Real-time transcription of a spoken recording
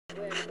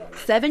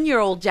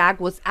7-year-old Jack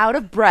was out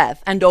of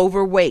breath and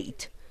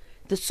overweight.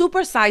 The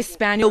supersized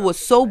spaniel was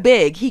so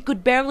big he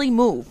could barely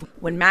move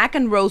when Mac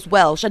and Rose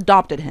Welsh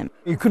adopted him.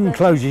 He couldn't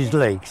close his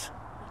legs.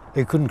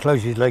 He couldn't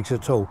close his legs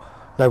at all.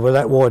 They were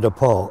that wide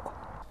apart.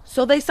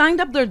 So they signed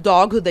up their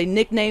dog, who they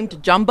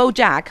nicknamed Jumbo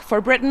Jack,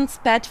 for Britain's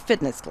Pet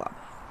Fitness Club.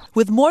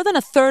 With more than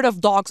a third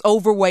of dogs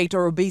overweight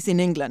or obese in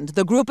England,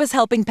 the group is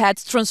helping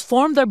pets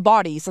transform their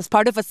bodies as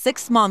part of a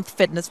 6-month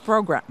fitness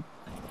program.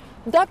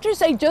 Doctors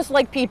say just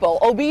like people,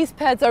 obese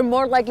pets are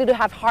more likely to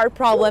have heart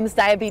problems,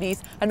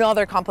 diabetes, and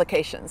other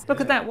complications.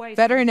 Look at that waist.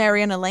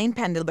 Veterinarian Elaine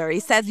Pendlebury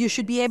says you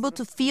should be able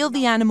to feel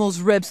the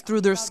animal's ribs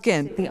through their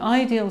skin. The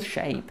ideal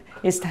shape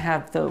is to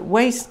have the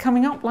waist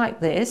coming up like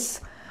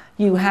this.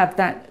 You have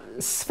that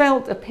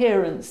svelte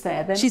appearance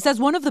there. She says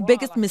one of the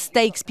biggest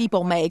mistakes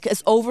people make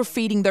is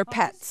overfeeding their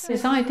pets.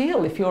 It's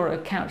ideal if you're a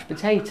couch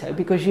potato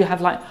because you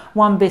have like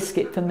one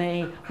biscuit for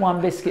me,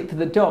 one biscuit for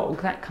the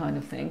dog, that kind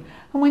of thing.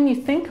 And when you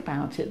think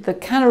about it, the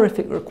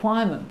calorific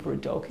requirement for a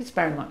dog is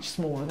very much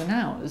smaller than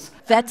ours.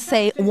 Vets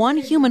say one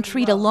human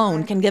treat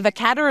alone can give a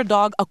cat or a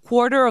dog a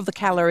quarter of the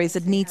calories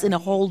it needs in a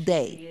whole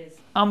day.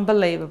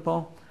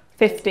 Unbelievable.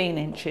 15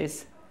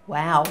 inches.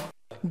 Wow.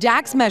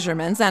 Jack's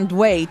measurements and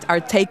weight are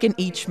taken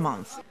each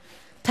month.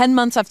 10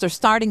 months after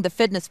starting the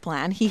fitness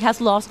plan, he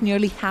has lost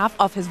nearly half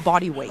of his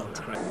body weight.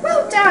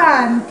 Well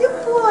done,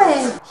 good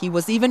boy. He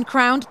was even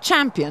crowned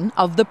champion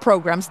of the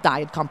program's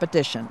diet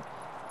competition.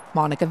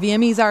 Monica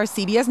Villamizar,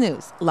 CBS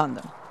News,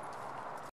 London.